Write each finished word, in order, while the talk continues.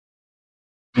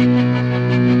I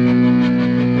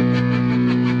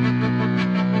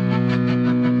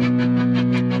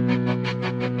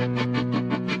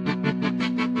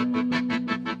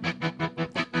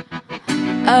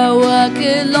walk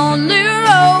a lonely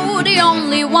road, the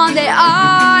only one that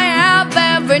I have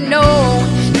ever known.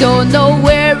 Don't know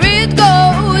where it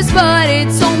goes, but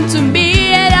it's home to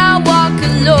me, and I walk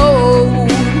alone.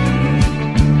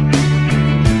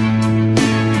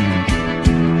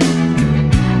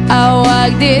 I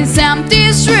walk these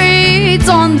empty streets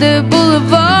on the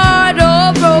boulevard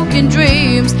of broken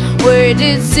dreams, where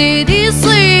the city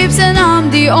sleeps and I'm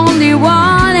the only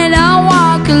one, and I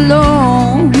walk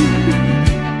alone.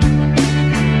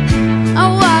 I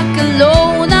walk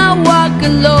alone, I walk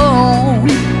alone.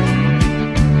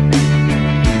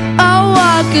 I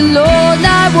walk alone,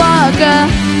 I walk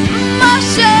my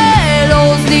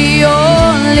shadow's the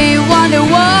only one that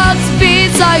walks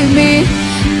beside me.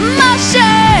 My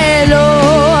shadow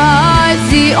is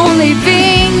the only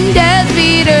thing that's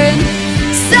beaten.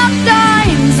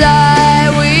 Sometimes I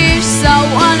wish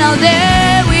someone out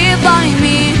there will find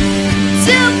me.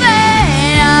 Till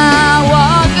then I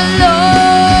walk alone.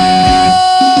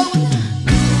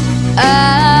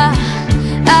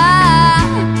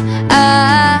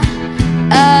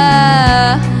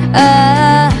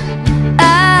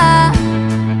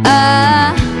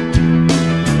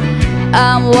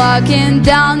 I'm walking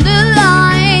down the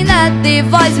line that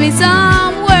divides me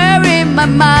somewhere in my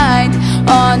mind,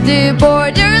 on the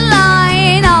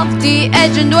borderline of the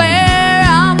edge and where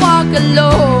I walk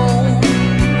alone.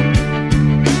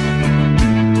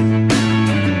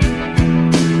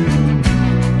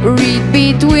 Read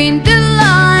between the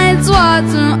lines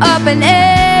what's up and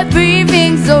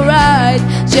everything's alright.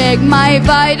 Check my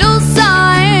vital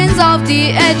signs of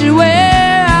the edge and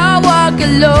where I walk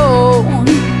alone.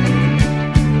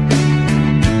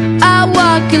 I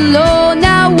walk alone,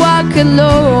 I walk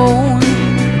alone.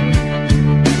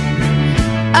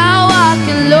 I walk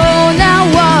alone, I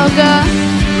walk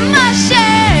my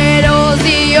shadow's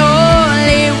the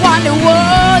only one that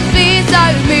walks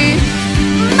beside me.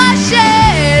 My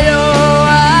shadow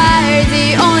is the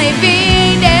only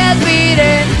thing that's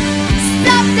beaten.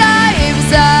 Sometimes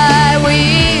I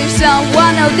wish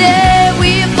someone out there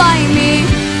will find me.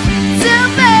 Too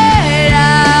bad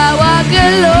I walk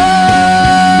alone.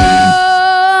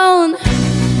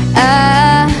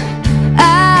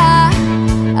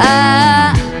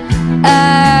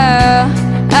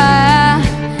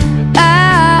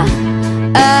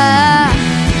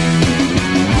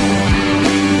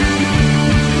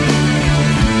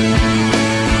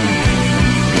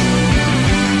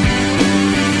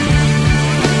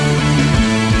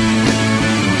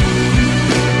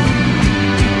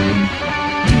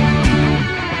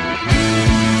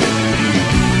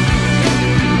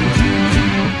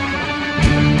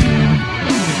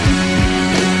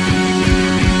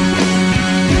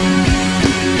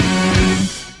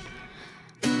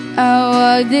 I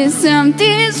walk these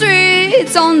empty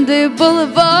streets on the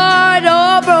boulevard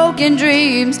of broken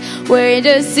dreams, where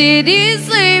the city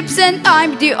sleeps and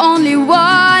I'm the only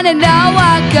one, and I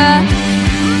walk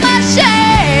my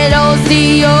shadow's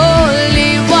the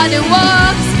only one that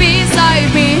walks beside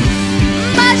me.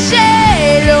 My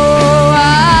shadow